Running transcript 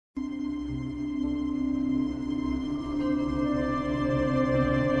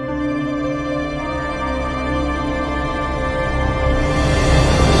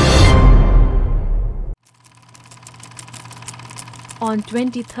On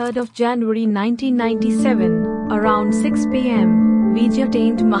 23rd of January 1997, around 6 p.m., Vijji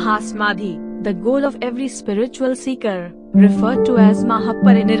attained Mahasamadhi, the goal of every spiritual seeker, referred to as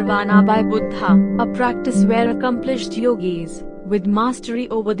Mahaparinirvana by Buddha, a practice where accomplished yogis, with mastery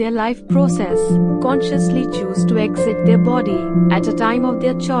over their life process, consciously choose to exit their body at a time of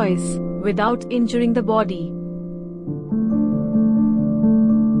their choice, without injuring the body.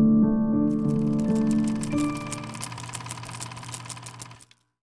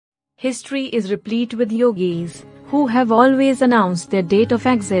 History is replete with yogis who have always announced their date of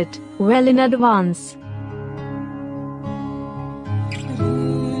exit well in advance.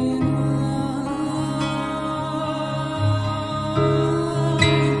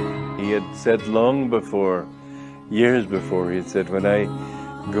 He had said long before, years before, he had said, when I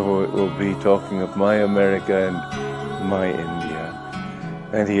go, it will be talking of my America and my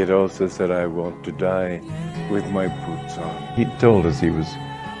India. And he had also said, I want to die with my boots on. He told us he was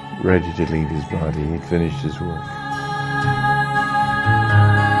ready to leave his body. He'd finished his work.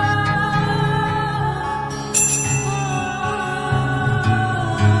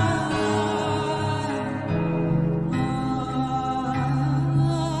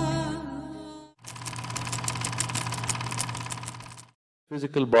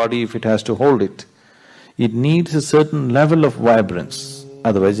 Physical body, if it has to hold it, it needs a certain level of vibrance,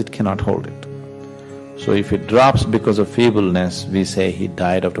 otherwise it cannot hold it. So if it drops because of feebleness, we say he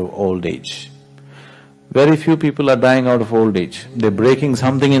died out of old age. Very few people are dying out of old age. They're breaking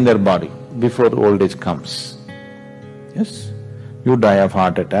something in their body before the old age comes. Yes? You die of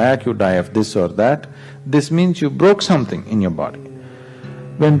heart attack, you die of this or that. This means you broke something in your body.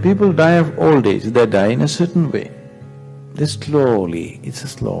 When people die of old age, they die in a certain way. It's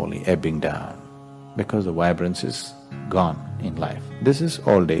slowly ebbing down because the vibrance is gone in life. This is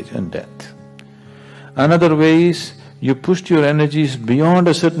old age and death. Another way is you pushed your energies beyond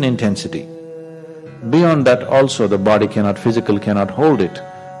a certain intensity. Beyond that also the body physical cannot hold it,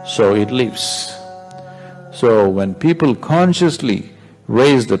 so it leaves. So when people consciously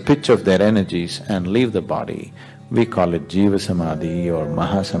raise the pitch of their energies and leave the body, we call it Jiva Samadhi or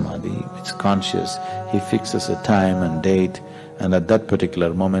Mahasamadhi. It's conscious. He fixes a time and date, and at that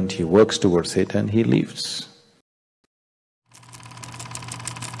particular moment he works towards it and he leaves.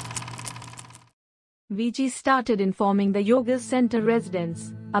 Vijji started informing the Yoga Center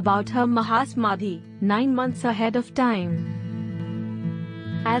residents about her Mahasamadhi 9 months ahead of time.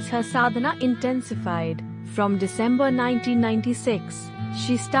 As her sadhana intensified, from December 1996,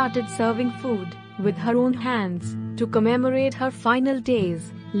 she started serving food with her own hands to commemorate her final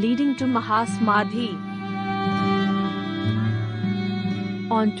days, leading to Mahasamadhi.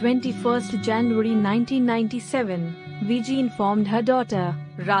 On 21st January 1997, Vijji informed her daughter,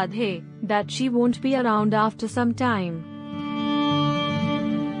 Radhe, that she won't be around after some time.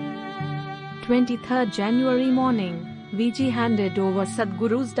 23rd January morning, Vijji handed over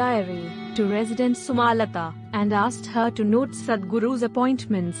Sadhguru's diary to resident Sumalata and asked her to note Sadhguru's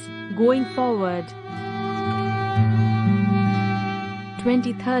appointments going forward.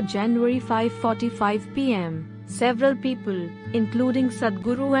 23rd January 5:45 p.m. Several people, including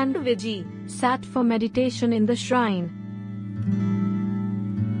Sadhguru and Vijji, sat for meditation in the shrine.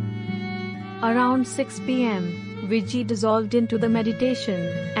 Around 6 p.m., Vijji dissolved into the meditation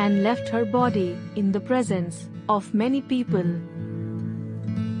and left her body in the presence of many people.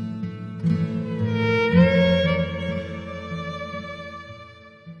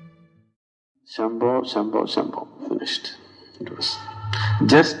 Shambho, Shambho, Shambho, finished. It was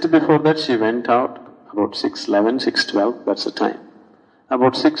just before that she went out, about 6:11, 6:12, that's the time.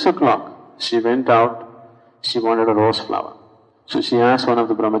 About 6 o'clock, she went out, she wanted a rose flower. So she asked one of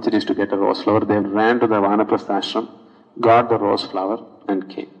the brahmacharis to get a rose flower. They ran to the Vanaprastha ashram, got the rose flower and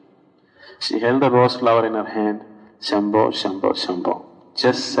came. She held the rose flower in her hand, Shambho, Shambho, Shambho.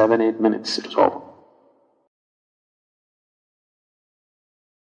 Just 7-8 minutes, it was over.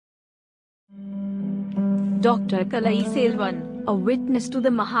 Dr. Kalai Selvan, a witness to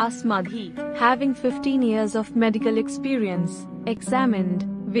the Mahasamadhi, having 15 years of medical experience, examined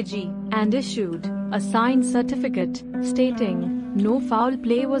Vijji and issued a signed certificate stating no foul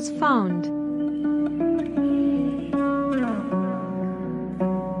play was found.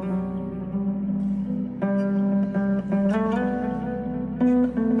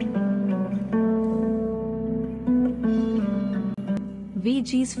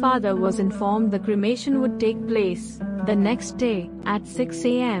 Vijji's father was informed the cremation would take place the next day at 6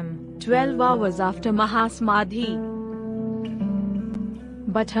 a.m., 12 hours after Mahasamadhi.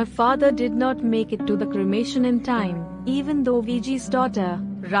 But her father did not make it to the cremation in time, even though Vijji's daughter,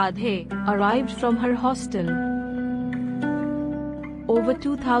 Radhe, arrived from her hostel. over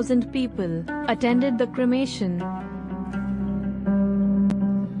 2,000 people attended the cremation.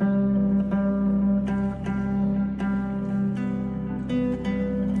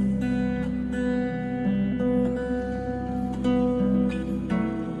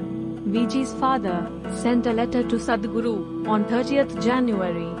 Vijji's father sent a letter to Sadhguru on 30th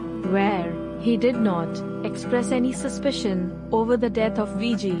January, where he did not express any suspicion over the death of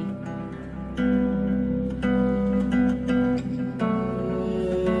Vijji.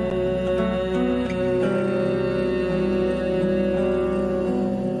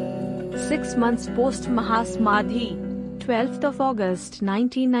 Six months post Mahasamadhi, 12th of August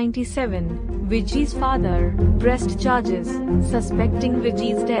 1997, Vijji's father pressed charges suspecting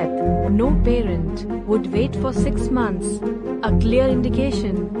Vijji's death. No parent would wait for 6 months, a clear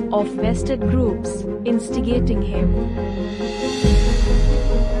indication of vested groups instigating him.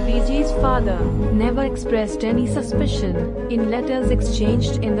 Vijji's father never expressed any suspicion in letters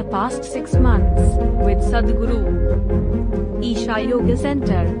exchanged in the past 6 months with Sadhguru. Isha Yoga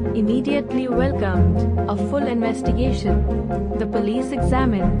Center immediately welcomed a full investigation. The police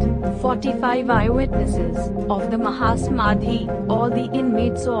examined 45 eyewitnesses of the Mahasamadhi, all the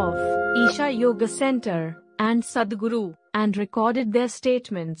inmates of Isha Yoga Center and Sadhguru, and recorded their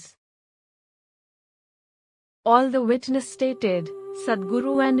statements. All the witnesses stated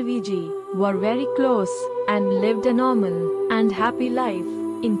Sadhguru and Vijji were very close and lived a normal and happy life,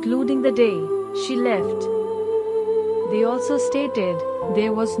 including the day she left. They also stated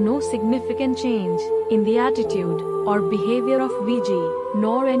there was no significant change in the attitude or behavior of Vijji,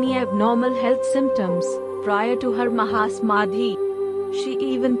 nor any abnormal health symptoms prior to her Mahasamadhi. She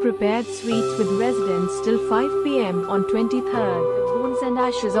even prepared sweets with residents till 5 p.m. on 23rd. The bones and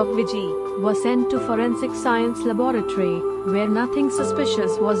ashes of Vijji were sent to Forensic Science Laboratory, where nothing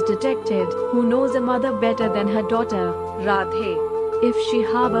suspicious was detected. Who knows a mother better than her daughter, Radhe? If she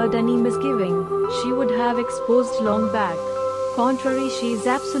harbored any misgiving, she would have exposed long back. Contrary, she is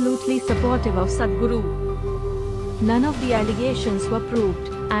absolutely supportive of Sadhguru. None of the allegations were proved,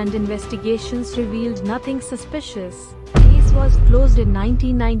 and investigations revealed nothing suspicious. The case was closed in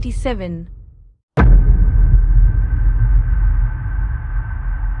 1997.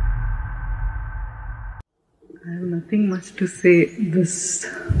 I have nothing much to say. This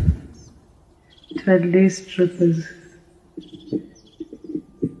 12 days trip is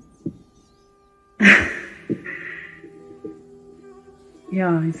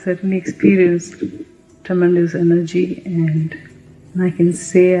yeah, I certainly experienced tremendous energy, and I can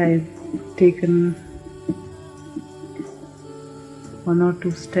say I've taken 1 or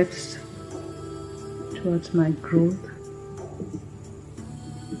 2 steps towards my growth,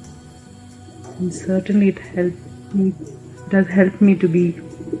 and certainly it does help me to be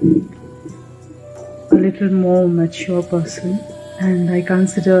a little more mature person, and I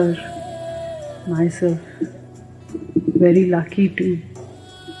consider myself very lucky to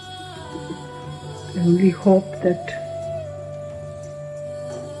only hope that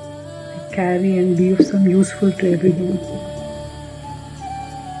I carry and be of some useful to everyone.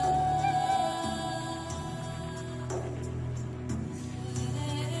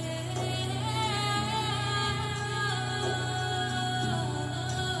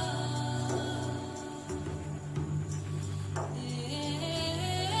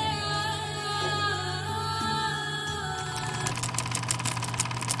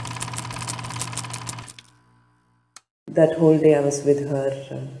 That whole day I was with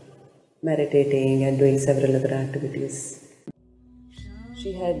her, meditating and doing several other activities.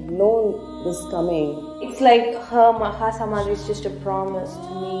 She had known this coming. It's like her Mahasamadhi is just a promise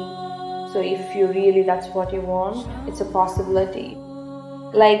to me. So if you really, that's what you want, it's a possibility.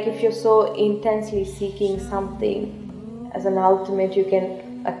 Like if you're so intensely seeking something as an ultimate, you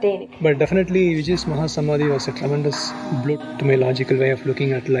can attain it. But definitely Vijji's Mahasamadhi was a tremendous blow to my logical way of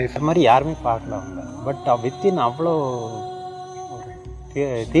looking at life. But within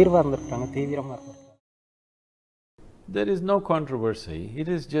There is no controversy, it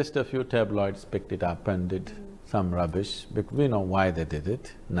is just a few tabloids picked it up and did some rubbish, because we know why they did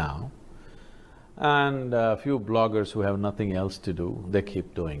it now. And a few bloggers who have nothing else to do, they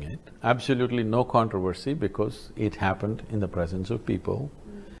keep doing it. Absolutely no controversy because it happened in the presence of people.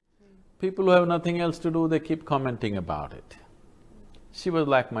 People who have nothing else to do, they keep commenting about it. She was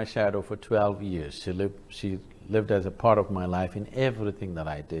like my shadow for 12 years. She lived as a part of my life in everything that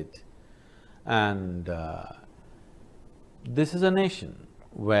I did. And this is a nation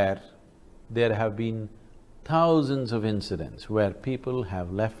where there have been thousands of incidents where people have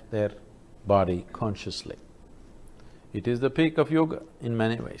left their body consciously. It is the peak of yoga in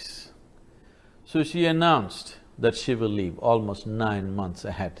many ways. So she announced that she will leave almost 9 months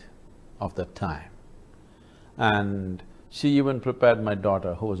ahead of that time. And she even prepared my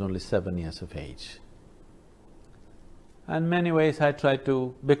daughter, who was only 7 years of age. And many ways I tried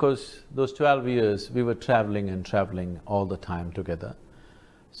to… because those 12 years we were traveling and traveling all the time together.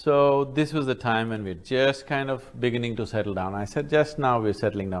 So this was the time when we're just kind of beginning to settle down. I said, just now we're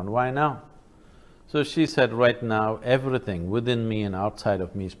settling down, why now? So she said, right now everything within me and outside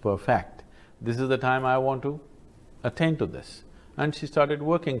of me is perfect. This is the time I want to attain to this. And she started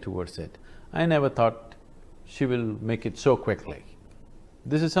working towards it. I never thought she will make it so quickly.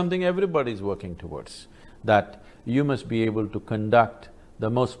 This is something everybody is working towards, that you must be able to conduct the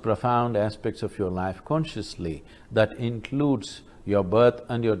most profound aspects of your life consciously, that includes your birth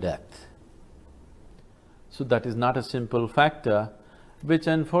and your death. So that is not a simple factor, which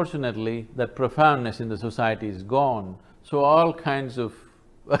unfortunately, that profoundness in the society is gone, so all kinds of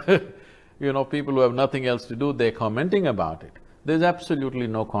people who have nothing else to do, they're commenting about it. There's absolutely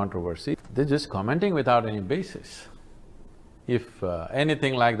no controversy, they're just commenting without any basis. If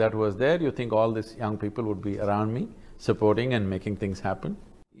anything like that was there, you think all these young people would be around me, supporting and making things happen?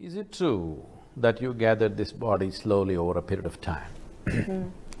 Is it true that you gathered this body slowly over a period of time?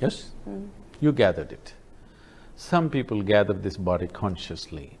 Yes? You gathered it. Some people gather this body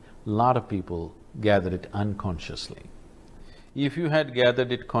consciously, lot of people gather it unconsciously. If you had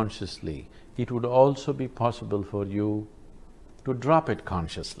gathered it consciously, it would also be possible for you to drop it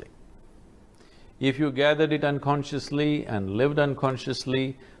consciously. If you gathered it unconsciously and lived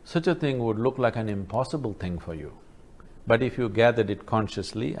unconsciously, such a thing would look like an impossible thing for you. But if you gathered it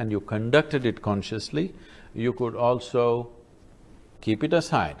consciously and you conducted it consciously, you could also keep it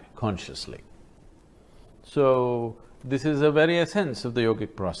aside consciously. So, this is the very essence of the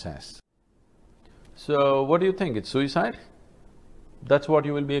yogic process. So, what do you think? It's suicide? That's what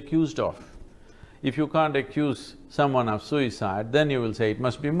you will be accused of. If you can't accuse someone of suicide, then you will say it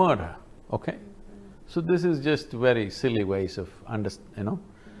must be murder, okay? So this is just very silly ways of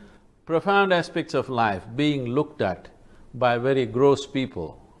profound aspects of life being looked at by very gross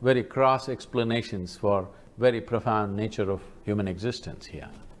people, very cross explanations for very profound nature of human existence here.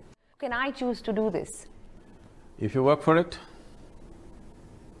 Can I choose to do this? If you work for it,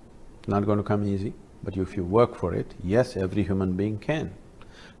 not going to come easy, but if you work for it, yes, every human being can.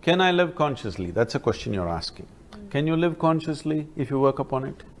 Can I live consciously? That's a question you're asking. Can you live consciously if you work upon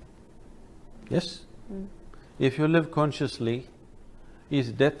it? Yes? If you live consciously,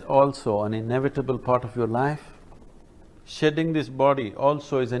 is death also an inevitable part of your life? Shedding this body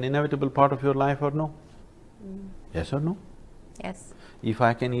also is an inevitable part of your life or no? Yes or no? Yes. If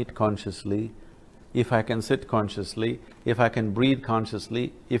I can eat consciously, if I can sit consciously, if I can breathe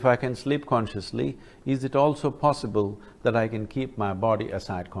consciously, if I can sleep consciously, is it also possible that I can keep my body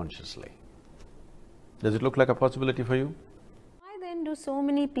aside consciously? Does it look like a possibility for you? Why then do so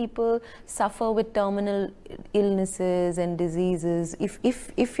many people suffer with terminal illnesses and diseases?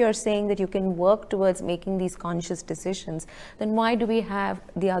 If you're saying that you can work towards making these conscious decisions, then why do we have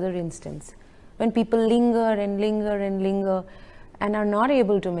the other instance? When people linger and linger and linger and are not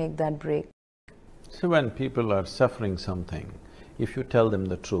able to make that break. So when people are suffering something, if you tell them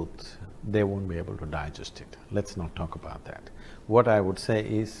the truth, they won't be able to digest it. Let's not talk about that. What I would say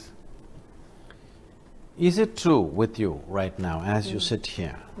is it true with you right now as you sit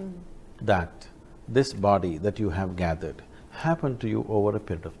here that this body that you have gathered happened to you over a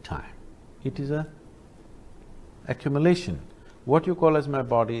period of time? It is a accumulation. What you call as my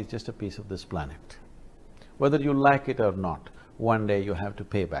body is just a piece of this planet. Whether you like it or not, one day you have to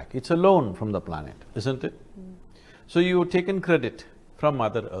pay back. It's a loan from the planet, isn't it? So you've taken credit from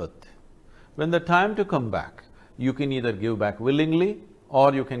Mother Earth. When the time to come back, you can either give back willingly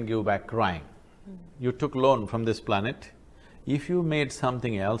or you can give back crying. You took loan from this planet. If you made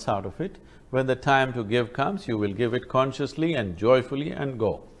something else out of it, when the time to give comes, you will give it consciously and joyfully and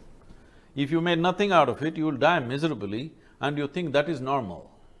go. If you made nothing out of it, you will die miserably and you think that is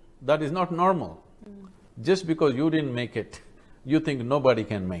normal. That is not normal. Just because you didn't make it, you think nobody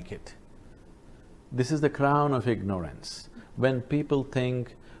can make it. This is the crown of ignorance. When people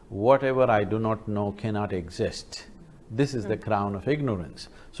think, whatever I do not know cannot exist, this is the crown of ignorance.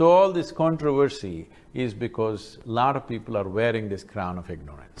 So all this controversy is because a lot of people are wearing this crown of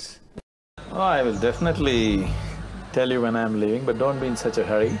ignorance. Oh, I will definitely tell you when I'm leaving, but don't be in such a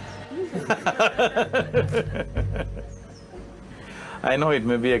hurry. I know it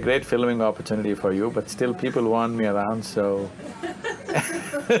may be a great filming opportunity for you, but still people want me around, so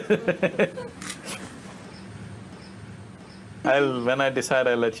when I decide,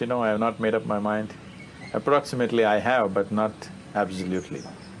 I'll let you know. I have not made up my mind. Approximately I have, but not absolutely.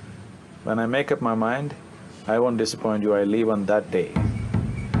 When I make up my mind, I won't disappoint you, I leave on that day.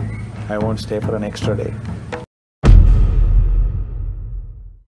 I won't stay for an extra day.